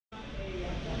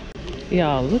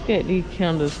Y'all, look at these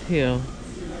candles here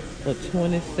for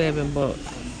 27 bucks.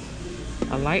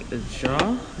 I like the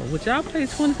jar, but would y'all pay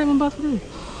 27 bucks for this?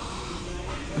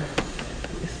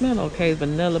 It smells okay,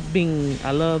 vanilla bean.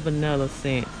 I love vanilla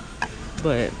scent,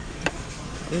 but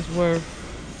it's worth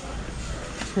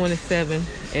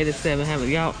 27.87. Haven't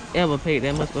y'all ever paid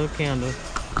that much for a candle?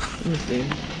 Let me see.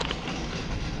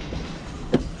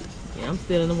 Yeah, I'm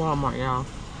still in the Walmart, y'all.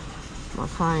 My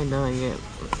car ain't done yet.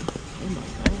 Oh my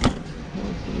god.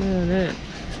 Smell that.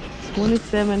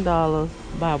 $27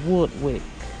 by Woodwick.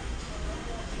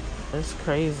 That's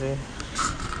crazy.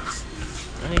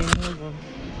 I ain't never.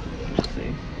 Let's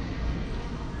see.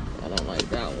 I don't like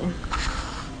that one.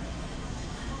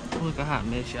 Look a hot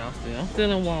mess, y'all. I'm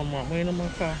still in Walmart waiting on my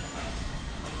car.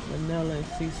 Vanilla and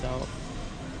sea salt.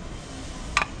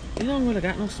 It don't really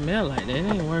got no smell like that. It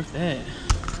ain't worth that.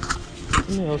 Let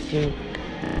me go see.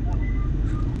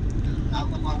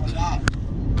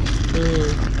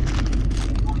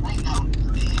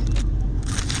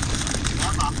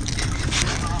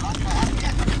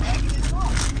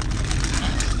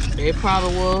 It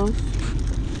probably was.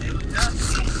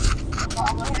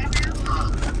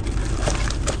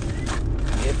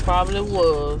 It probably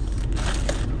was.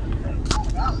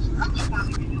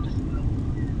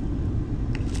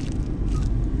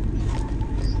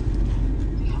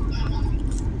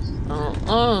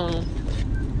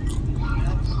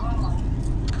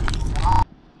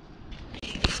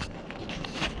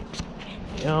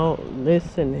 Y'all,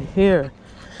 listen here.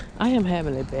 I am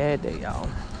having a bad day, y'all.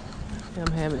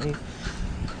 I'm having a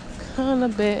kind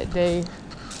of bad day.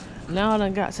 Now I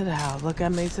done got to the house. Look, I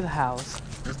made it to the house.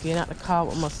 I was getting out the car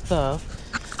with my stuff.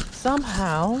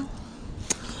 Somehow,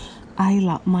 I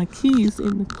locked my keys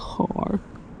in the car.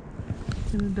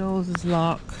 And the doors is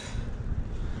locked.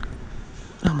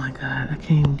 Oh my God, I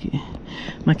can't even get...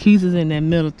 My keys is in that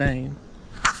middle thing.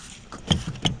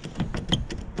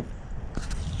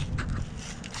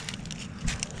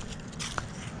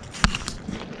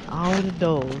 All the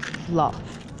doors locked.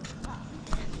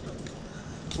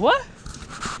 What?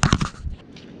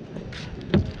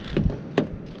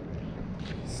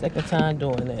 Second time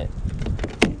doing that.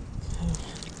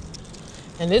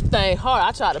 And this thing hard.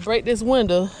 I tried to break this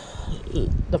window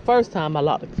the first time I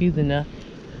locked the keys in there.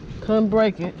 Couldn't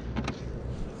break it.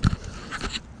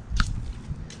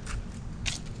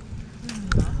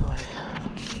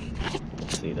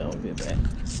 Let's see, don't get back.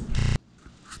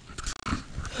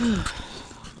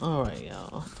 Alright,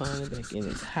 y'all. Finally back in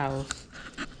this house.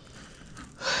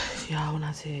 Y'all, when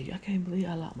I tell you, I can't believe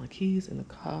I locked my keys in the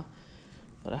car.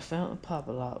 But I found a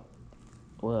pop-a-lock.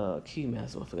 Well, key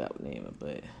master, I forgot what name it,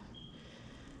 but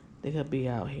they could be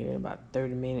out here in about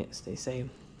 30 minutes. They say,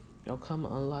 y'all come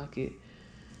unlock it.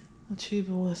 The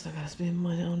cheaper ones, I gotta spend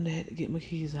money on that to get my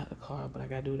keys out the car, but I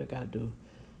gotta do what I gotta do.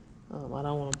 I don't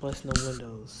wanna bust no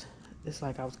windows. It's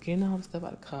like I was getting all the stuff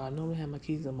out of the car. I normally have my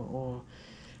keys on my arm.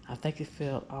 I think it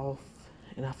fell off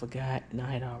and I forgot, and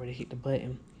I had already hit the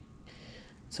button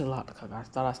to lock the car. I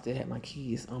thought I still had my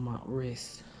keys on my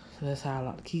wrist. So that's how I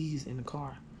locked the keys in the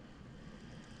car.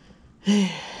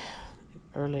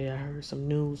 Earlier I heard some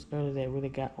news earlier that really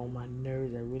got on my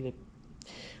nerves.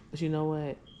 But you know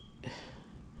what?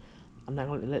 I'm not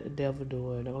gonna let the devil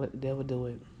do it. I'm not gonna let the devil do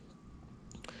it.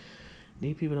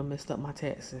 These people done messed up my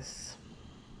taxes.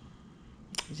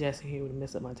 Jackson here would have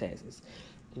messed up my taxes.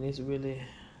 And it's really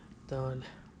done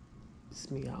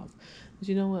me off. But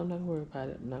you know what? I'm not gonna worry about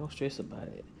it. I'm not gonna stress about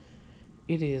it.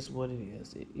 It is what it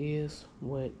is. It is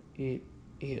what it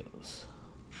is.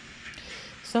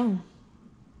 So,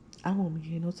 I won't be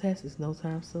getting no taxes no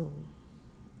time soon.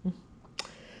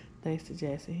 Thanks to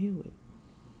Jackson Hewitt.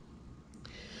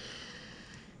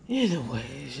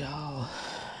 Anyways, y'all,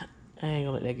 I ain't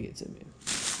gonna let that get to me.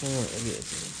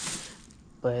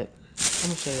 But I'm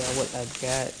gonna show y'all what I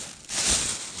got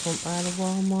from out of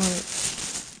Walmart.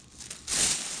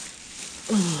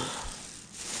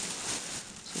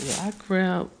 So yeah, I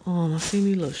grabbed I see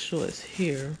these little shorts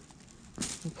here.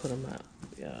 I'll put them out.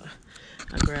 Yeah.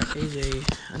 I grabbed AJ.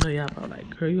 I know y'all probably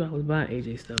like, girl, you always buying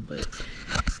AJ stuff, but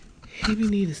he be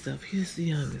needing stuff. He's the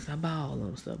youngest. I buy all of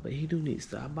them stuff, but he do need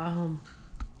stuff.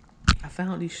 I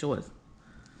found these shorts.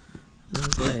 I'm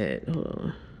glad. Hold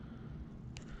on.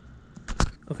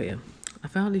 Okay, I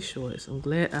found these shorts. I'm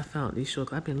glad I found these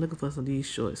shorts. I've been looking for some of these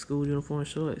shorts, school uniform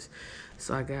shorts.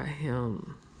 So I got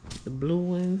him the blue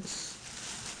ones.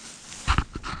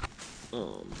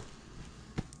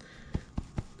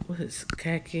 What is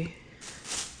khaki?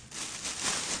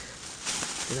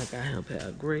 Then I got him a pair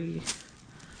of gray.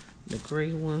 The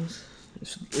gray ones.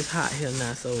 It's hot here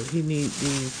now, so he needs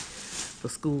these for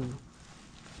school.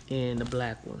 And the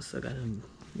black ones. So I got him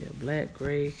Yeah, black,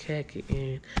 gray, khaki,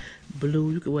 and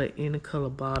blue. You could wear any color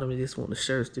bottom. You just want the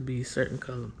shirts to be a certain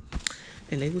color.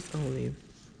 And they was only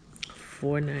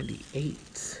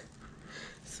 $4.98.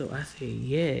 So I said,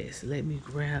 yes, let me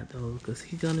grab those because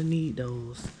he's gonna need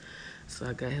those. So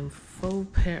I got him 4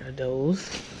 pair of those.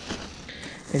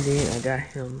 And then I got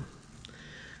him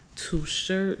 2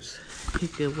 shirts. He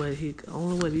could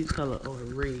only wear these color or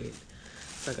red.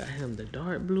 So I got him the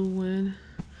dark blue one,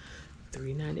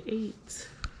 $3.98.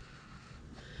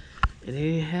 And they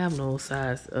didn't have no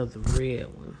size of the red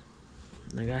one.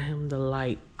 And I got him the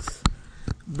light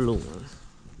blue one,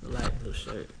 the light blue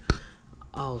shirt.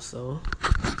 Also,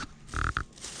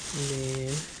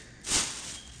 and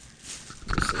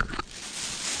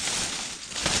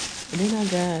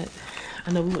then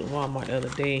I know we went to Walmart the other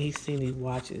day and he seen these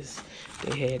watches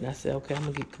they had, and I said, okay,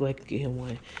 I'm gonna go ahead and get him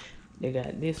one. They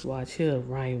got this watch here,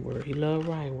 Rhineware. He love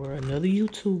Rhineware, another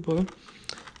YouTuber.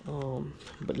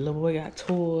 But the little boy got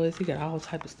toys. He got all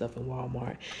type of stuff in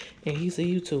Walmart, and he's a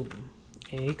YouTuber.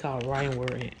 And he called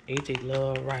Rhineware, and AJ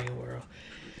love Rhineware.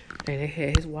 And they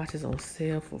had his watches on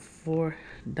sale for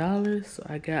 $4, so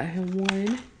I got him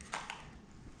one.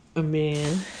 And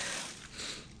then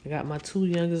I got my 2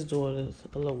 youngest daughters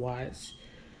a little watch.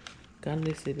 Got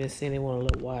them, they been saying they want a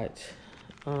little watch.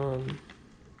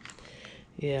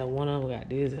 Yeah, one of them got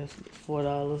this. That's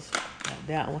 $4. Got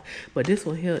that one, but this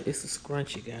one here is a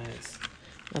scrunchie, guys.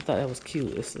 I thought that was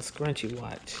cute. It's a scrunchie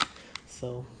watch.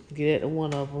 So get that to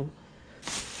one of them,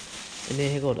 and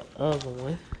then here go the other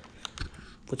one,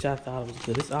 which I thought was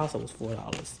good. This also was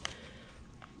 $4.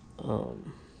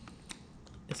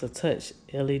 It's a touch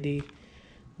LED.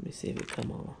 Let me see if it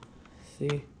come on.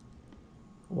 See?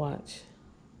 Watch.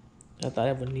 I thought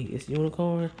that was neat. It's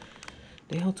unicorn.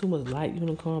 They don't too much like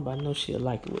unicorn, but I know she'll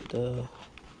like it with the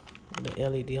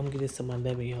LED. I'm gonna get this to my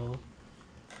 11-year-old.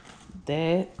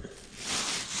 That.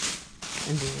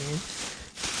 And then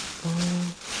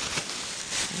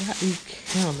I got these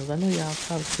candles. I know y'all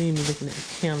probably seen me looking at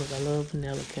the candles. I love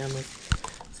vanilla candles.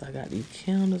 So I got these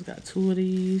candles. Got 2 of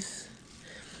these.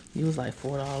 It was like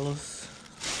 $4.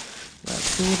 Got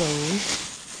 2 of those.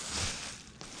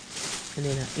 And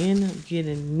then I ended up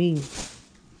getting me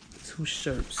 2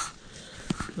 shirts.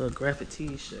 A little graphic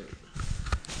tee shirt.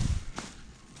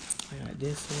 I got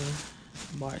this one,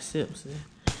 Bart Simpson.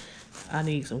 I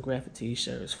need some graphic tee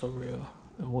shirts for real.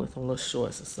 And with some little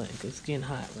shorts or something, because it's getting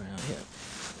hot around here.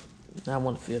 I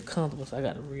want to feel comfortable, so I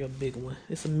got a real big one.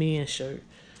 It's a men's shirt.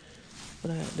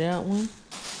 But I got that one.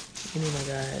 And then I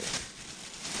got,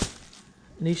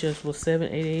 these shirts was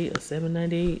 $7.88 or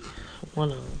 $7.98.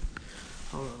 One of them.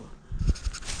 Hold on.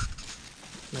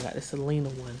 I got this Selena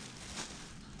one.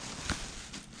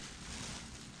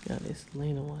 Got this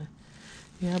Selena one.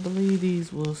 Yeah, I believe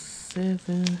these was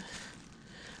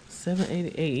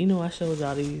 $7.88. You know, I showed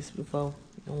y'all these before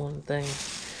on one of the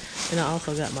things. And I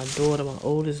also got my daughter, my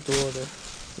oldest daughter,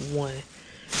 one.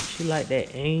 She like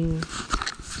that AIM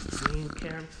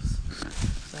characters.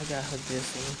 So I got her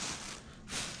this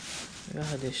one. I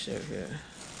got her this shirt here.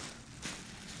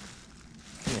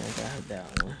 Yeah, I got her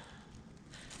that one.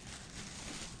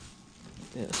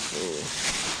 That's cool.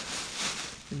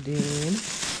 And then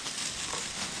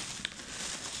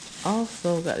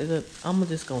also got it. I'm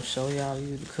just gonna show y'all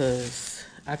these because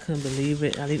I couldn't believe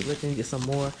it. I need to look and get some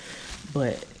more,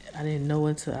 but I didn't know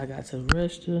until I got to the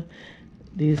register.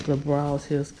 These little bras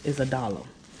here is $1,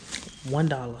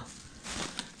 $1,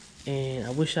 and I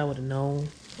wish I would have known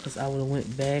because I would have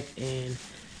went back and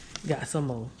got some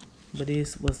more. But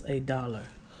this was $1.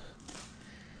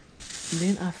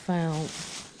 Then I found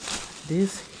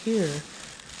this here,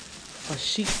 a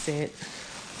sheet set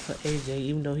for AJ,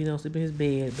 even though he don't sleep in his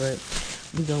bed, but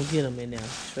we gonna get him in there,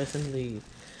 stress and leave,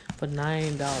 for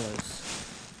 $9.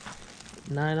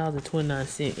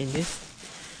 $9.29. And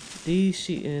these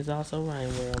sheets, and it's also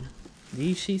Rhineware.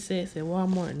 These sheet sets at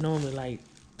Walmart normally like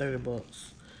 $30.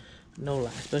 No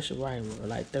lie, special Rhineware,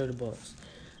 like $30.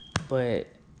 But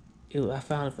I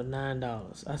found it for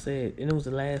 $9. I said, and it was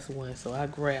the last one, so I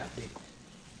grabbed it.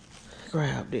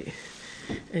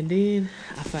 And then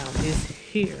I found this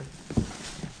here.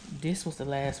 This was the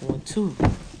last one too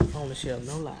on the shelf,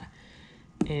 no lie.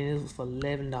 And it was for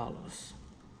 $11.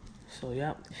 So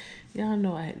y'all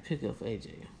know I had to pick up for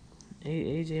AJ.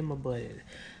 AJ my buddy.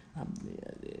 I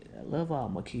love all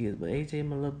my kids, but AJ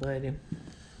my little buddy.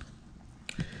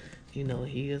 You know,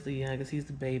 he is the youngest, he's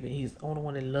the baby, and he's the only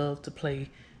one that loves to play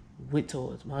with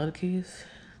toys. My other kids,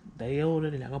 they older,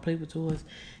 they're not gonna play with toys.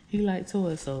 He like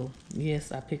toys, so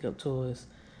yes, I pick up toys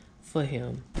for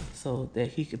him so that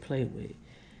he could play with.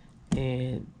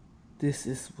 And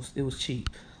it was cheap.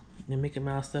 The Mickey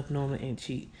Mouse stuff normally ain't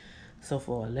cheap. So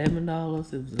for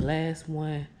 $11, it was the last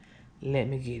one. Let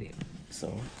me get it.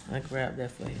 So I grabbed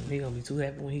that for him. He gonna be too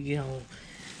happy when he get home.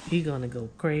 He gonna go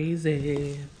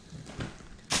crazy.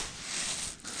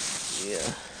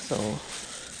 Yeah. So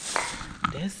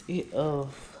that's it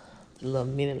of the little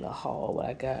mini little haul what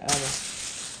I got out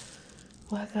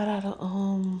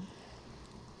of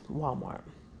Walmart.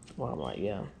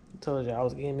 Yeah. I told you I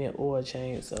was getting me an oil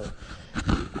change, so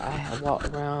I had walked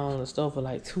around the store for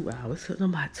like 2 hours. It took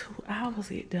them about 2 hours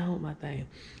to get done with my thing.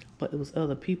 But it was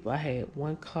other people. I had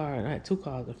one car and I had two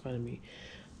cars in front of me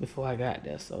before I got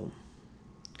there, so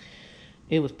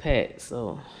it was packed.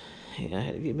 So yeah, I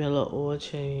had to get me a little oil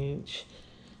change.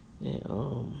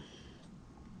 And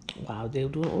while they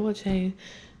were doing oil change,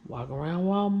 walking around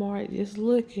Walmart just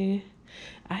looking.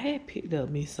 I had picked up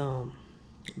me some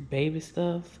baby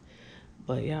stuff,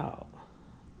 but y'all,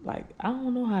 like I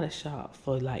don't know how to shop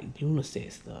for like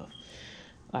unisex stuff.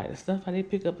 Like the stuff I did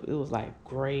pick up, it was like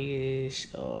grayish.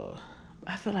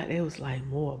 I feel like it was like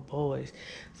more boys,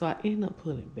 so I ended up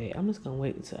putting it back. I'm just gonna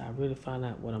wait until I really find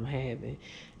out what I'm having,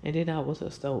 and then I was to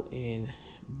the store and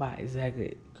buy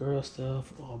exactly girl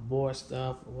stuff or boy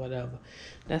stuff or whatever.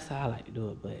 That's how I like to do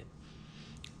it, but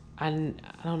I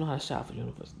don't know how to shop for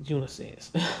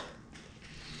unisex.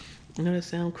 I know that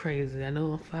sounds crazy. I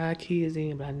know I'm 5 kids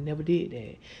in, but I never did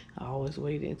that. I always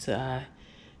waited until I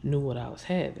knew what I was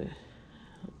having.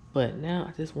 But now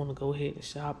I just want to go ahead and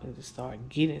shop and just start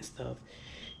getting stuff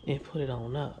and put it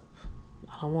on up.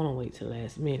 I don't want to wait till the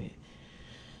last minute.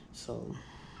 So,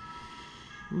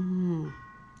 we're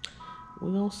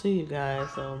going to see you guys.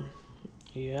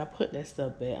 Yeah, I put that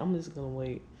stuff back. I'm just going to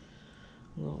wait.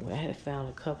 I had found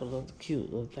a couple of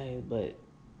cute little things, but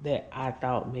that I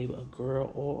thought maybe a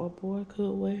girl or a boy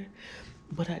could wear.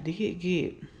 But I did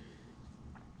get,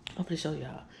 I'm gonna show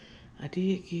y'all. I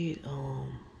did get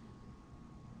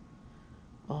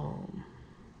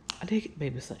I did get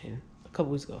baby something a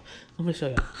couple weeks ago. I'm gonna show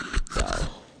y'all.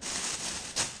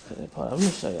 I'm gonna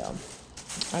show y'all.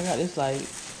 I got this like 2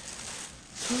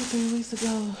 or 3 weeks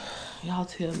ago. Y'all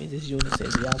tell me this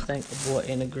unisex. Y'all think a boy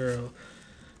and a girl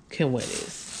can wear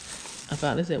this? I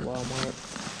found this at Walmart.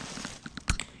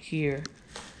 Here,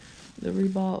 the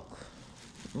Reebok.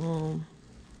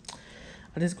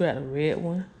 I just grabbed a red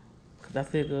one because I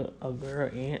figured a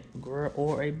girl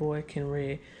or a boy can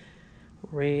wear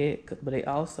red. But they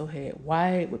also had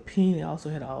white with pink. They also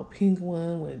had an all pink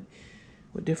one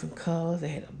with different colors. They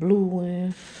had a blue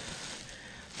one.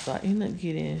 So I ended up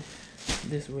getting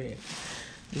this red.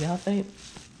 Do y'all think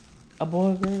a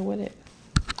boy or girl wear it?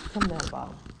 Come down the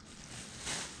bottom.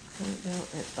 Come down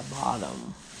at the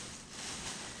bottom.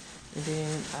 And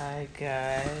then I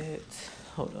got,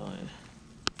 hold on.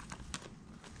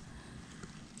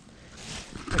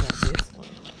 I got this one.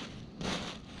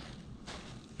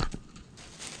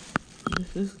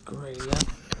 This is great.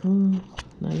 Now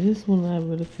this one I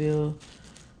really feel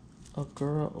a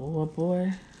girl or a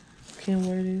boy can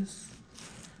wear this.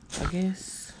 I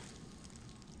guess.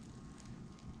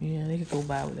 Yeah, they could go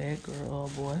by with that girl or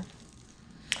boy.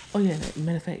 Oh yeah,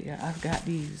 matter of fact, yeah, I've got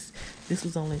these. This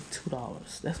was only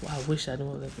 $2. That's why I wish I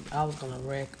knew that I was gonna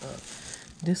rack up.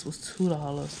 This was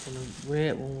 $2 and the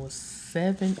red one was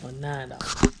 $7 or $9.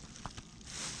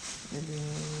 And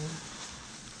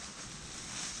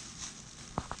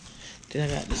then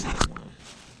I got this one.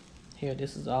 Here,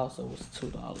 this is also was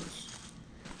 $2. I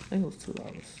think it was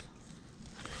 $2.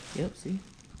 Yep, see?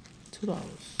 $2.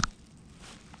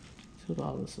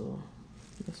 $2, so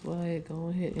that's why I go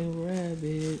ahead and grab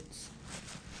it.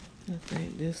 I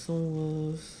think this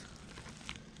one was,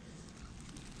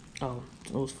 oh,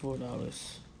 it was $4.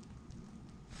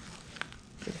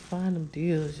 Gotta find them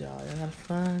deals, y'all. I gotta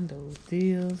find those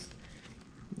deals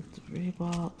with the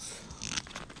Reeboks.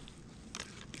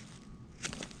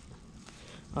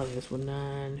 Oh, this was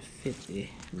 $9.50.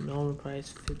 Normal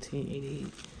price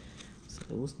 $15.88. So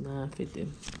it was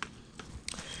 $9.50.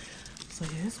 So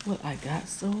yeah, that's what I got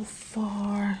so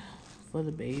far for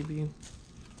the baby.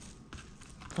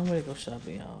 I'm ready to go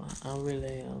shopping, y'all. I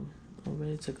really am. I'm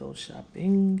ready to go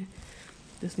shopping.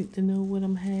 Just need to know what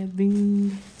I'm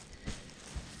having.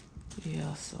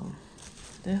 Yeah, so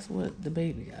that's what the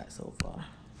baby got so far.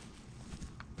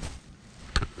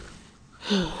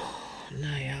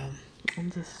 Now, y'all,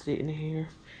 I'm just sitting here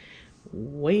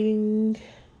waiting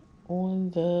on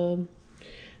the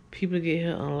people to get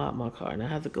here, unlock my car, and I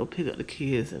have to go pick up the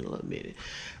kids in a little minute.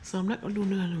 So I'm not gonna do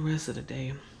nothing the rest of the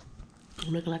day.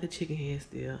 I'm looking like a chicken head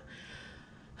still.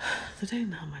 Today's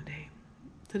not my day.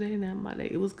 Today not my day.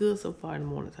 It was good so far in the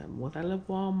morning time. Once I left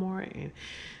Walmart and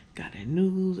got that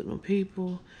news and them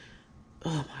people, oh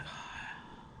my God.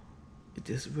 It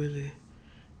just really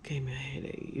gave me a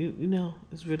headache. You know,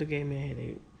 it's really gave me a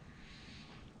headache.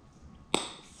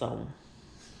 So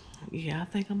yeah, I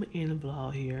think I'm gonna end the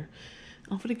vlog here.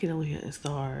 I'm gonna get on here and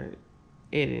start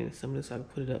editing some of this so I can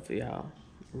put it up for y'all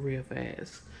real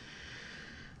fast.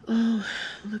 Oh,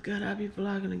 look out, I'll be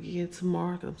vlogging again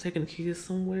tomorrow because I'm taking the kids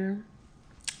somewhere.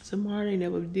 Tomorrow, they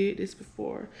never did this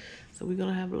before. So we're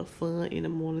gonna have a little fun in the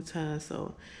morning time.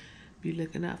 So be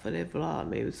looking out for that vlog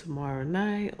maybe tomorrow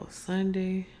night or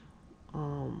Sunday.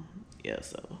 Yeah,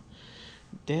 so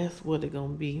that's what it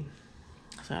gonna be.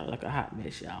 Sounded like a hot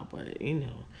mess, y'all, but you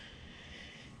know,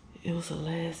 it was a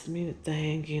last minute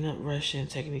thing, getting up rushing,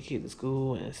 taking the kid to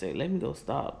school, and say, let me go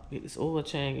stop, get this oil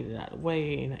change, get it out of the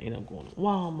way, and I end up going to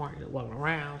Walmart, walking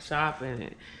around, shopping,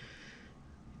 and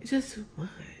it's just too much.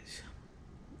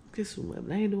 Just too much.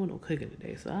 But I ain't doing no cooking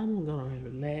today, so I'm gonna go on and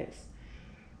relax.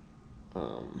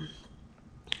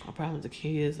 I promised the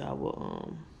kids I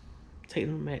will take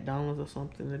them to McDonald's or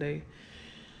something today.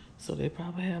 So they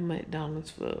probably have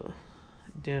McDonald's for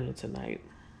dinner tonight.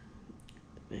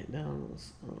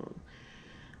 McDonald's. I'm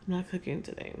not cooking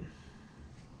today.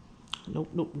 Nope.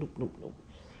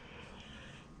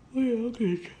 Well,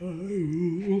 okay,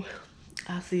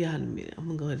 I'll see y'all in a minute. I'm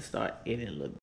gonna go ahead and start editing a little bit.